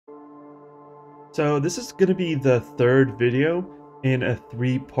So this is going to be the third video in a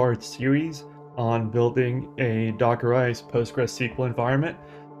three-part series on building a Dockerized PostgreSQL environment.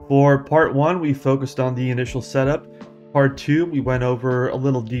 For part one, we focused on the initial setup. Part two, we went over a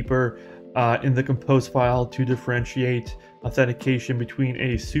little deeper in the compose file to differentiate authentication between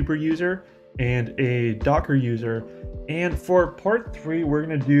a super user and a Docker user. And for part three, we're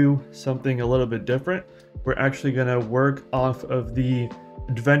going to do something a little bit different. We're actually going to work off of the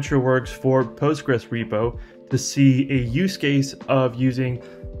AdventureWorks for Postgres repo to see a use case of using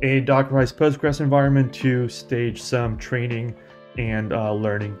a Dockerized Postgres environment to stage some training and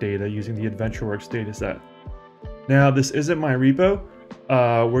learning data using the AdventureWorks dataset. Now, this isn't my repo.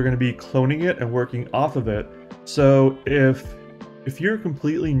 We're going to be cloning it and working off of it. So if you're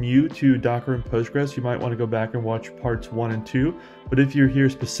completely new to Docker and Postgres, you might want to go back and watch parts 1 and 2. But if you're here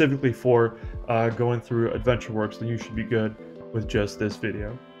specifically for going through AdventureWorks, then you should be good with just this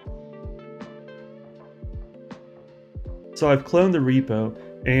video. So I've cloned the repo,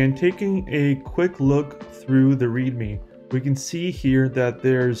 and taking a quick look through the README, we can see here that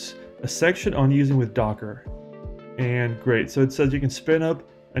there's a section on using with Docker. And great, so it says you can spin up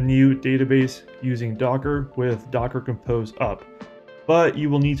a new database using Docker with Docker Compose up. But you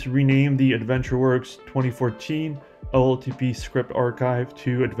will need to rename the AdventureWorks 2014 OLTP script archive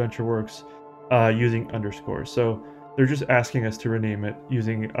to AdventureWorks using underscore. So they're just asking us to rename it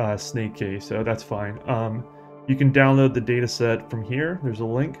using snake case, so that's fine. You can download the dataset from here. There's a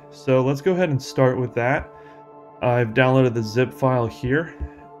link. So let's go ahead and start with that. I've downloaded the zip file here,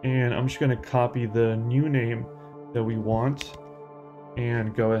 and I'm just going to copy the new name that we want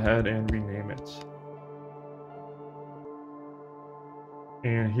and go ahead and rename it.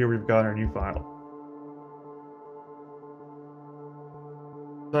 And here we've got our new file.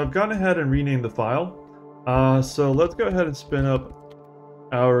 So I've gone ahead and renamed the file. So let's go ahead and spin up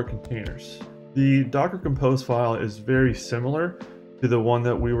our containers. The Docker Compose file is very similar to the one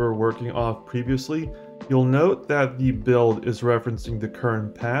that we were working off previously. You'll note that the build is referencing the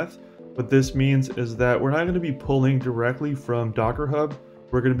current path. What this means is that we're not going to be pulling directly from Docker Hub.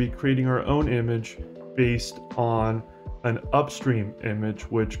 We're going to be creating our own image based on an upstream image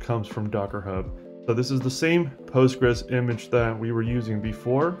which comes from Docker Hub. So this is the same Postgres image that we were using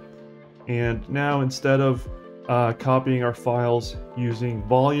before. And now instead of copying our files using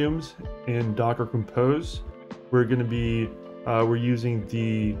volumes in Docker Compose, we're going to be we're using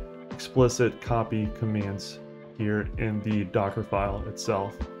the explicit copy commands here in the Docker file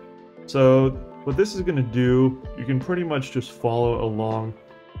itself. So what this is going to do, you can pretty much just follow along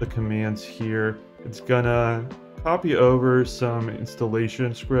the commands here. It's going to copy over some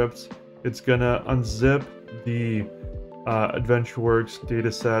installation scripts. It's going to unzip the AdventureWorks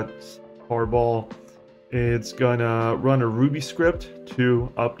dataset tarball. It's going to run a Ruby script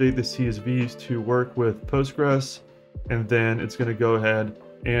to update the CSVs to work with Postgres. And then it's going to go ahead,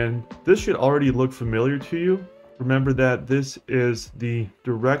 and this should already look familiar to you. Remember that this is the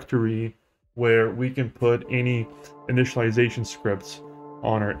directory where we can put any initialization scripts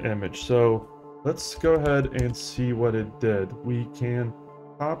on our image. So let's go ahead and see what it did. We can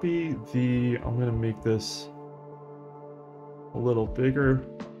copy the, I'm going to make this a little bigger.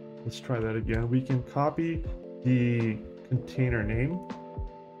 Let's try that again. We can copy the container name.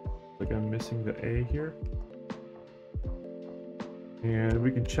 Like I'm missing the A here. And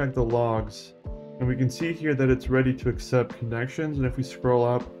we can check the logs. And we can see here that it's ready to accept connections. And if we scroll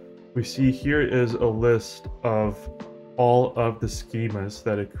up, we see here is a list of all of the schemas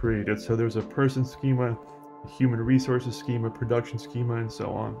that it created. So there's a person schema, a human resources schema, production schema, and so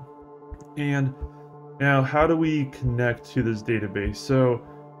on. And now how do we connect to this database? So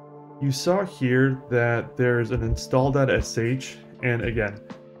you saw here that there's an install.sh, and again,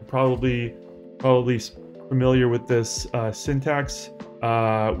 probably familiar with this syntax.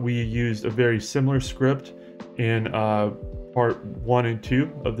 We used a very similar script in part 1 and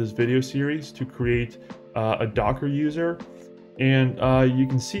 2 of this video series to create a Docker user. And you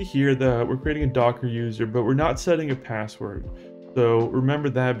can see here that we're creating a Docker user, but we're not setting a password. So remember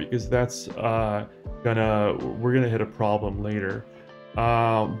that, because that's we're gonna hit a problem later.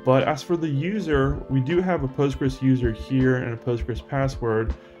 But as for the user, we do have a Postgres user here and a Postgres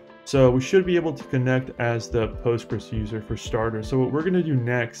password. So we should be able to connect as the Postgres user for starters. So what we're going to do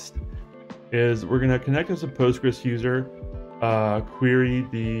next is we're going to connect as a Postgres user, query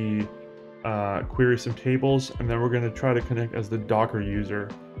some tables, and then we're going to try to connect as the Docker user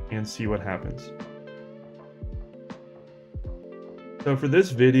and see what happens. So for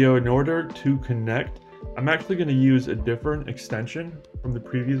this video, in order to connect, I'm actually going to use a different extension from the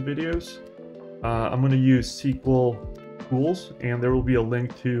previous videos. I'm going to use SQL tools, and there will be a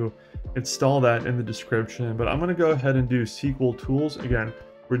link to install that in the description. But I'm going to go ahead and do SQL tools. Again,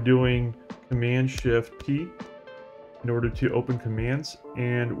 we're doing Command Shift P in order to open commands,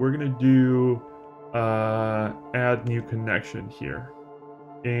 and we're going to do add new connection here,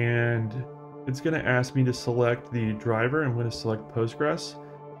 and it's going to ask me to select the driver. I'm going to select Postgres,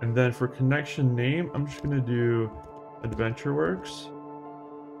 and then for connection name, I'm just going to do AdventureWorks.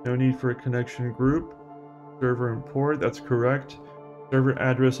 No need for a connection group. Server and port, that's correct. Server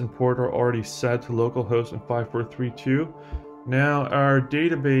address and port are already set to localhost and 5432. Now our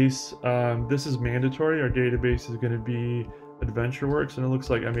database, this is mandatory. Our database is going to be AdventureWorks, and it looks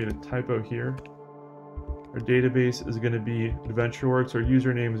like I made a typo here. Our database is going to be AdventureWorks. Our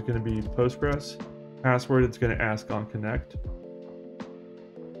username is going to be Postgres. Password, it's going to ask on connect.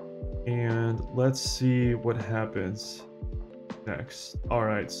 And let's see what happens next. All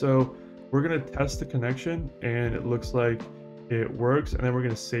right, so we're going to test the connection, and it looks like it works, and then we're going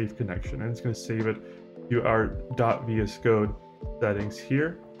to save connection, and it's going to save it to our .vscode settings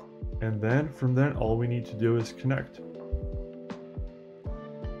here. And then from then, all we need to do is connect.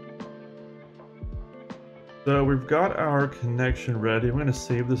 So we've got our connection ready. I'm going to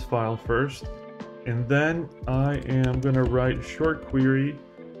save this file first, and then I am going to write a short query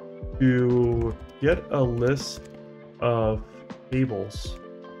to get a list of tables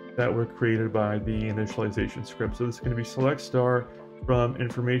that were created by the initialization script. So this is going to be select star from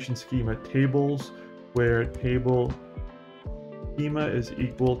information schema tables, where table schema is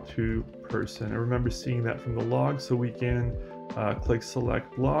equal to person. I remember seeing that from the log, so we can click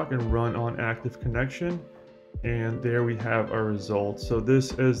select log and run on active connection, and there we have our results. So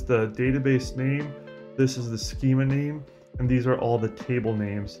this is the database name, this is the schema name, and these are all the table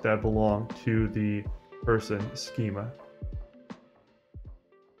names that belong to the person schema.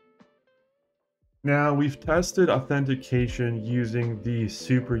 Now we've tested authentication using the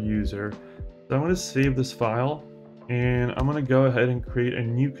super user. So I'm going to save this file, and I'm going to go ahead and create a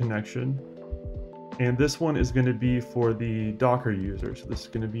new connection. And this one is going to be for the Docker user. So this is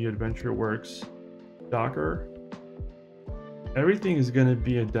going to be AdventureWorks Docker. Everything is going to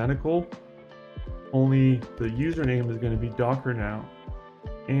be identical, only the username is going to be Docker now.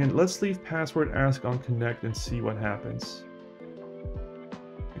 And let's leave password ask on connect and see what happens.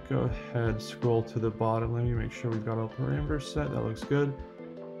 Go ahead, scroll to the bottom. Let me make sure we've got all parameters set. That looks good.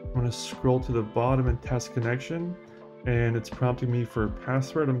 I'm going to scroll to the bottom and test connection, and it's prompting me for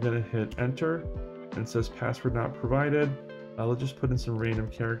password. I'm going to hit enter, and it says password not provided. Let's just put in some random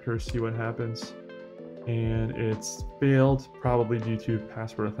characters, see what happens. And it's failed, probably due to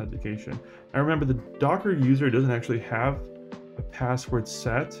password authentication. Now remember, the Docker user doesn't actually have a password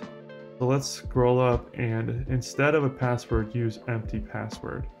set. So let's scroll up, and instead of a password, use empty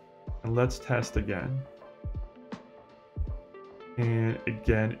password. And let's test again. And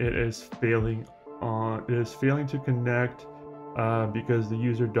again, it is failing to connect because the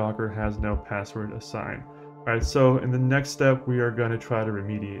user Docker has no password assigned. All right, so in the next step, we are going to try to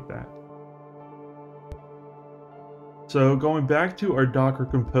remediate that. So going back to our Docker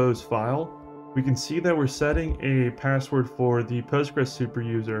compose file, we can see that we're setting a password for the Postgres super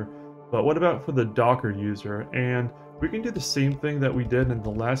user, but what about for the Docker user? And we can do the same thing that we did in the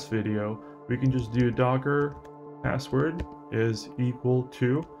last video. We can just do Docker password is equal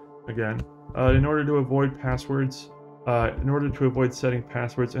to, again, in order to avoid passwords, in order to avoid setting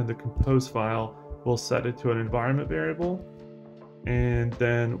passwords in the compose file, we'll set it to an environment variable, and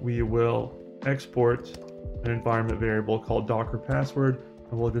then we will export an environment variable called Docker password,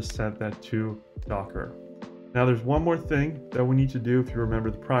 and we'll just set that to Docker. Now there's one more thing that we need to do. If you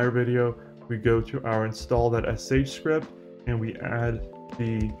remember the prior video, we go to our install.sh script, and we add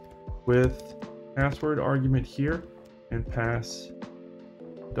the with password argument here and pass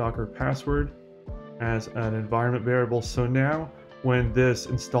Docker password as an environment variable. So now when this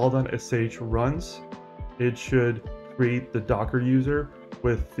install.sh runs, it should create the Docker user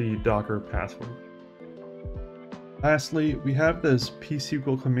with the Docker password. Lastly, we have this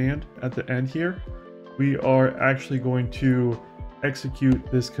psql command at the end here. We are actually going to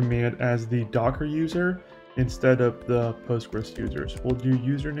execute this command as the Docker user instead of the Postgres users. We'll do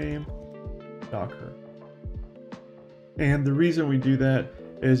username Docker. And the reason we do that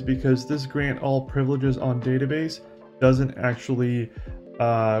is because this grant all privileges on database doesn't actually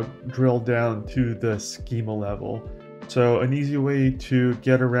drill down to the schema level. So an easy way to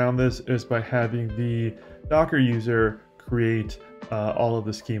get around this is by having the Docker user create all of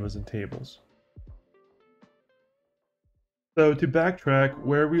the schemas and tables. So to backtrack,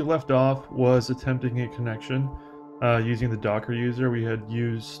 where we left off was attempting a connection. using the Docker user. We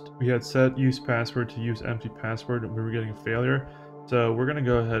had set use password to use empty password, and we were getting a failure. So we're going to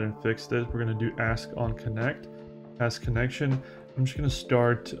go ahead and fix this. We're going to do ask on connect, ask connection. I'm just going to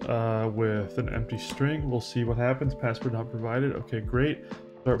start with an empty string. We'll see what happens. Password not provided. Okay, great.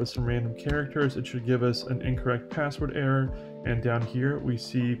 Start with some random characters. It should give us an incorrect password error. And down here we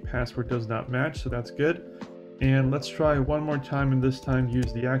see password does not match, so that's good. And let's try one more time, and this time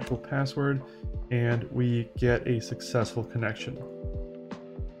use the actual password, and we get a successful connection.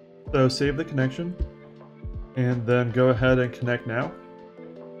 So save the connection and then go ahead and connect now.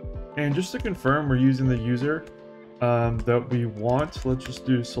 And just to confirm, we're using the user that we want. Let's just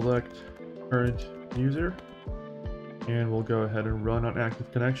do select current user, and we'll go ahead and run on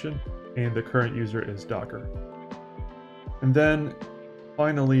active connection, and the current user is Docker. And then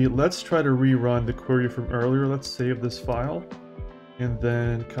finally, let's try to rerun the query from earlier. Let's save this file and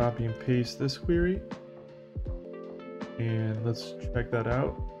then copy and paste this query, and let's check that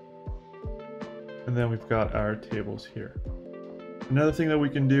out. And then we've got our tables here. Another thing that we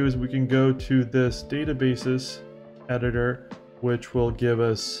can do is we can go to this databases editor, which will give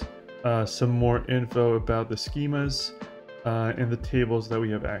us some more info about the schemas and the tables that we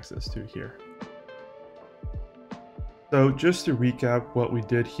have access to here. So just to recap, what we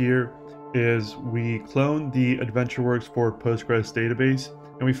did here is we cloned the AdventureWorks for Postgres database,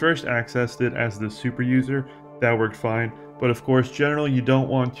 and we first accessed it as the super user. That worked fine, but of course generally you don't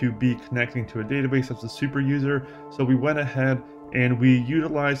want to be connecting to a database as a super user, so we went ahead and we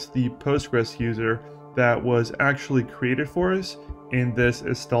utilized the Postgres user that was actually created for us in this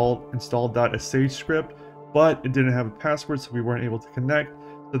install.sh script, but it didn't have a password, so we weren't able to connect.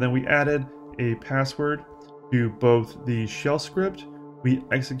 So then we added a password to both the shell script, we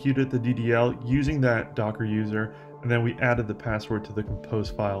executed the DDL using that Docker user, and then we added the password to the compose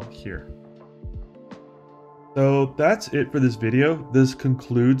file here. So that's it for this video. This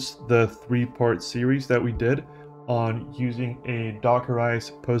concludes the 3-part series that we did on using a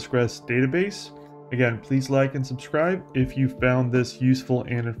Dockerized Postgres database. Again, please like and subscribe if you found this useful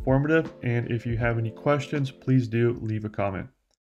and informative, and if you have any questions, please do leave a comment.